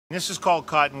This is called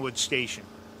Cottonwood Station.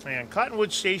 And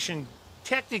Cottonwood Station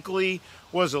technically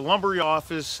was a lumber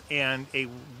office and a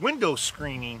window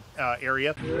screening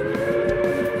area.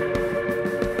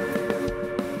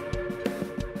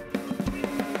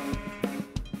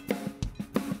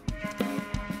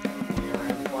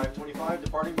 525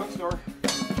 departing bookstore.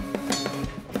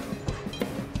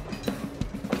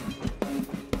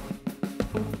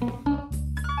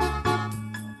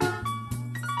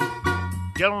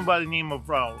 A gentleman by the name of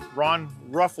Ron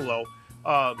Ruffalo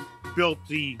built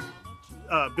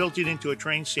it into a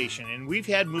train station, and we've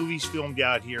had movies filmed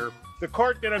out here. The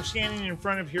cart that I'm standing in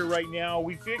front of here right now,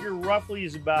 we figure roughly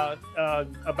is about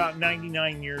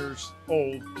 99 years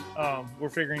old. We're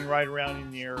figuring right around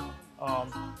in there.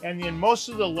 And then most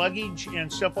of the luggage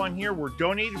and stuff on here were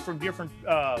donated from different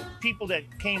people that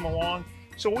came along.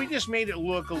 So we just made it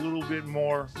look a little bit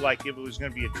more like if it was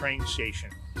going to be a train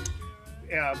station.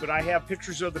 But I have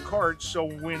pictures of the carts, so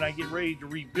when I get ready to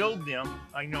rebuild them,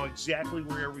 I know exactly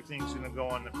where everything's going to go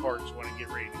on the carts when I get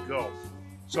ready to go.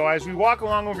 So as we walk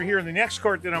along over here, the next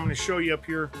cart that I'm going to show you up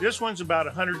here, this one's about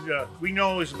 100, we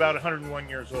know is about 101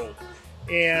 years old.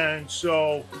 And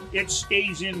so it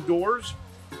stays indoors.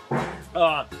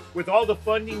 With all the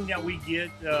funding that we get,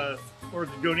 or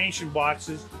the donation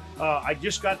boxes, I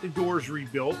just got the doors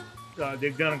rebuilt.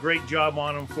 They've done a great job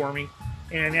on them for me.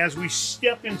 And as we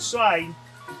step inside,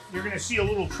 you're going to see a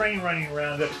little train running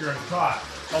around up here on top.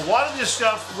 A lot of this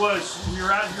stuff was, we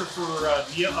were out here for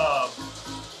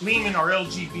Lehman, our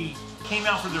LGB, came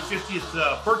out for their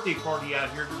 50th birthday party out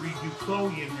here to redo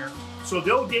Chloe in there. So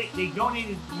they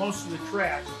donated most of the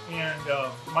track, and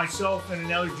myself and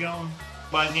another gentleman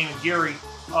by the name of Gary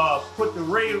put the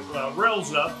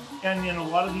rails up, and then a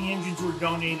lot of the engines were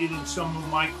donated, and some of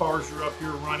my cars are up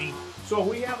here running. So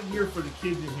we have it here for the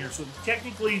kids in here. So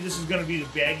technically this is going to be the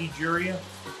baggage area.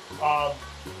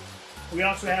 We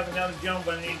also have another gentleman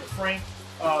by the name of Frank.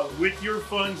 With your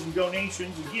funds and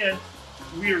donations, again,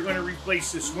 we are going to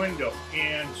replace this window.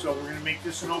 And so we're going to make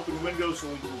this an open window so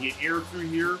we can get air through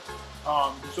here.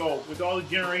 So with all the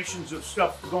generations of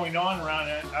stuff going on around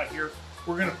out here,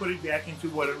 we're going to put it back into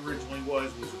what it originally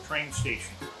was a train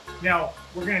station. Now,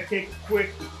 we're going to take a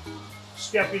quick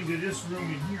step into this room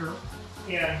in here.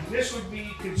 And this would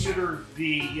be considered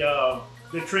the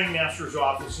trainmaster's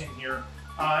office in here.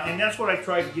 And that's what I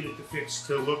tried to get it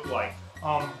to look like.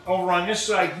 Over on this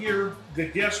side here, the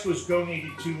desk was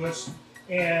donated to us,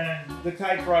 and the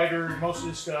typewriter and most of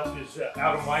this stuff is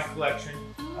out of my collection,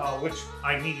 which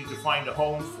I needed to find a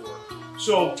home for.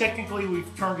 So technically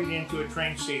we've turned it into a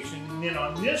train station. And then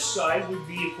on this side would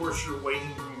be, of course, your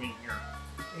waiting room in here.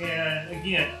 And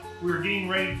again, we were getting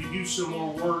ready to do some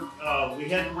more work. We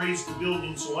had to raise the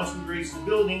building, so once we raised the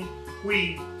building,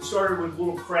 we started with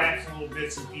little cracks and little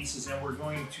bits and pieces, and we're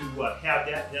going to have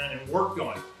that done and worked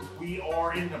on. We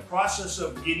are in the process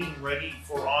of getting ready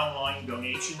for online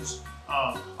donations.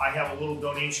 I have a little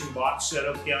donation box set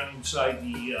up down inside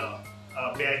the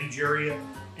baggage area.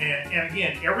 And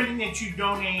again, everything that you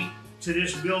donate to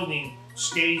this building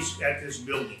stays at this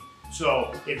building.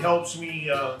 So it helps me,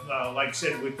 like I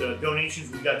said, with the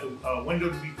donations. We got the window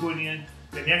to be put in.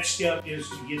 The next step is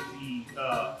to get the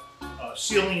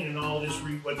ceiling and all this,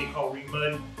 what they call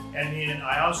remud. And then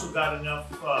I also got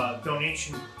enough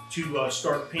donation to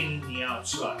start painting the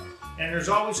outside. And there's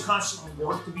always constant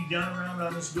work to be done around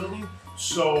on this building.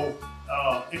 So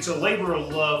it's a labor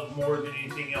of love more than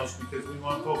anything else, because we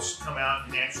want folks to come out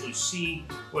and actually see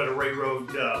what a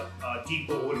railroad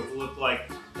depot would have looked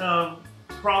like.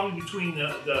 Probably between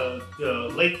the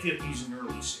late 50s and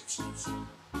early 60s.